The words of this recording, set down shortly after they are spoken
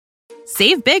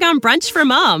Save big on brunch for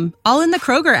mom, all in the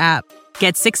Kroger app.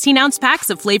 Get 16-ounce packs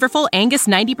of flavorful Angus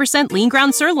 90% lean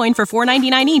ground sirloin for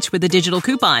 $4.99 each with a digital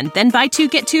coupon. Then buy 2,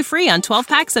 get 2 free on 12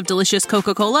 packs of delicious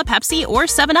Coca-Cola, Pepsi, or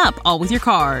 7-Up, all with your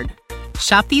card.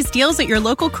 Shop these deals at your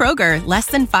local Kroger, less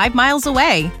than 5 miles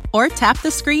away. Or tap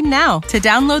the screen now to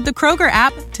download the Kroger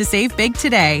app to save big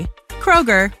today.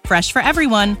 Kroger, fresh for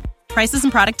everyone. Prices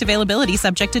and product availability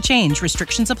subject to change.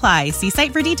 Restrictions apply. See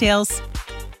site for details.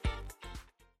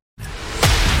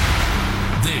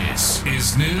 This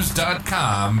is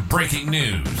News.com breaking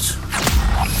news.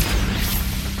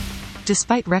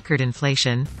 Despite record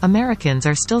inflation, Americans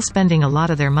are still spending a lot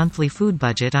of their monthly food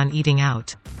budget on eating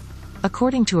out.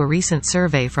 According to a recent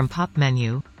survey from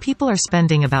Popmenu, people are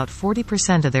spending about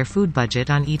 40% of their food budget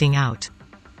on eating out.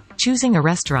 Choosing a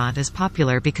restaurant is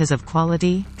popular because of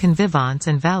quality, convivance,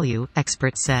 and value,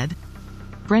 experts said.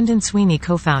 Brendan Sweeney,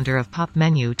 co-founder of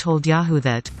Popmenu, told Yahoo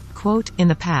that, quote, "In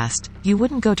the past, you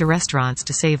wouldn't go to restaurants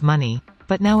to save money,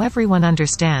 but now everyone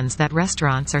understands that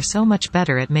restaurants are so much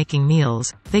better at making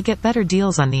meals, they get better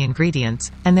deals on the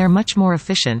ingredients, and they're much more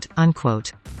efficient,"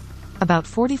 unquote. About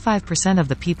 45% of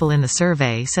the people in the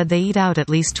survey said they eat out at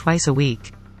least twice a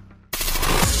week.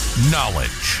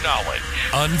 Knowledge.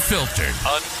 Unfiltered.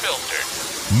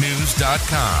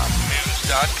 News.com.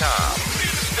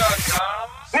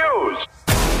 News.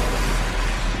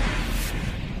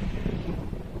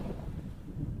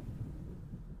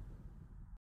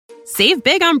 Save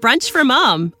big on brunch for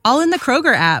mom, all in the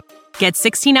Kroger app. Get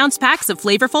 16-ounce packs of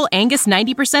flavorful Angus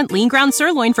 90% lean ground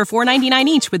sirloin for $4.99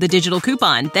 each with a digital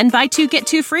coupon. Then buy 2, get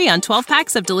 2 free on 12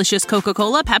 packs of delicious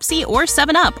Coca-Cola, Pepsi, or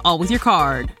 7-Up, all with your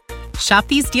card. Shop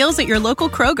these deals at your local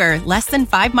Kroger, less than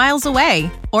 5 miles away.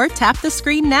 Or tap the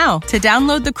screen now to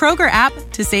download the Kroger app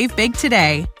to save big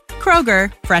today.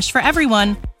 Kroger, fresh for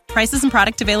everyone. Prices and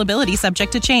product availability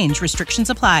subject to change. Restrictions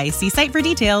apply. See site for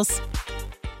details.